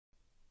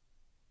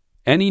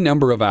Any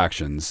number of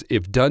actions,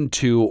 if done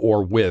to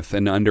or with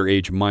an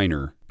underage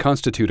minor,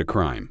 constitute a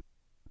crime.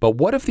 But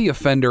what if the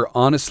offender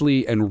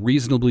honestly and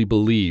reasonably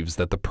believes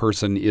that the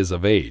person is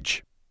of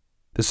age?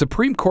 The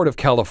Supreme Court of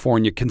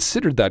California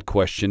considered that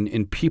question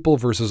in People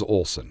v.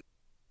 Olsen.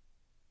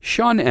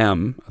 Shawn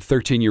M, a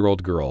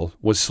 13-year-old girl,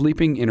 was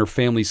sleeping in her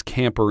family's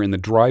camper in the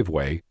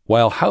driveway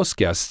while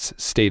houseguests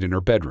stayed in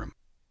her bedroom.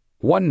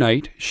 One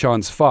night,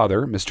 Shawn's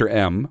father, Mr.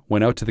 M,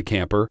 went out to the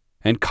camper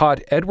and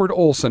caught Edward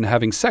Olsen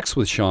having sex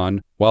with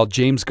Shawn while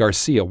James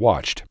Garcia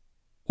watched.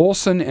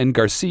 Olsen and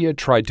Garcia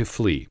tried to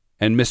flee,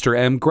 and Mr.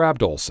 M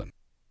grabbed Olsen.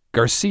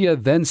 Garcia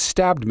then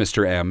stabbed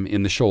Mr. M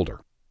in the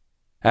shoulder.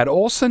 At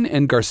Olsen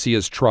and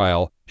Garcia's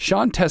trial,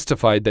 Shawn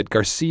testified that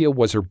Garcia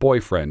was her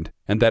boyfriend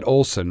and that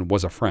Olsen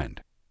was a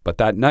friend. But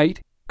that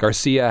night,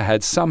 Garcia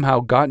had somehow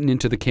gotten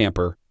into the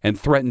camper and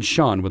threatened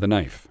Shawn with a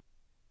knife.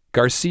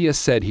 Garcia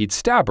said he'd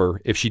stab her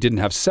if she didn't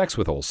have sex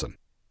with Olsen.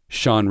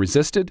 Shawn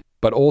resisted,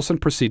 but Olsen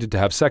proceeded to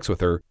have sex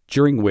with her,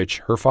 during which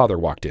her father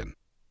walked in.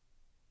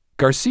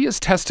 Garcia's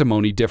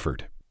testimony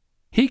differed.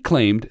 He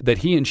claimed that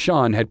he and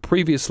Shawn had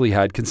previously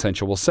had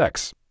consensual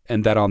sex,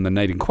 and that on the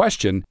night in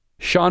question,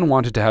 Shawn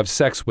wanted to have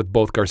sex with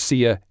both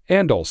Garcia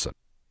and Olsen.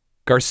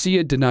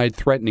 Garcia denied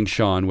threatening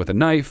Shawn with a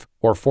knife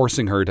or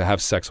forcing her to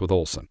have sex with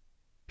Olsen.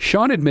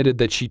 Shawn admitted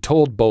that she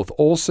told both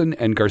Olsen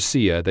and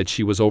Garcia that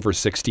she was over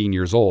 16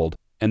 years old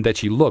and that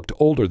she looked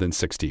older than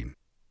 16.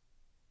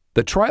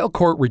 The trial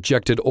court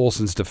rejected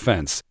Olsen's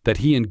defense that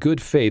he in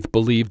good faith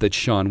believed that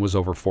Shawn was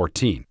over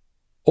 14.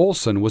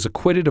 Olsen was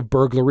acquitted of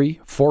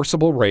burglary,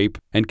 forcible rape,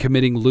 and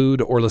committing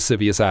lewd or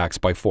lascivious acts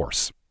by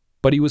force.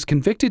 But he was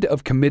convicted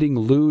of committing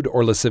lewd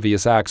or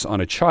lascivious acts on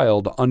a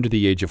child under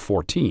the age of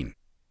 14.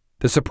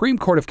 The Supreme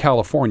Court of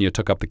California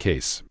took up the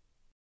case.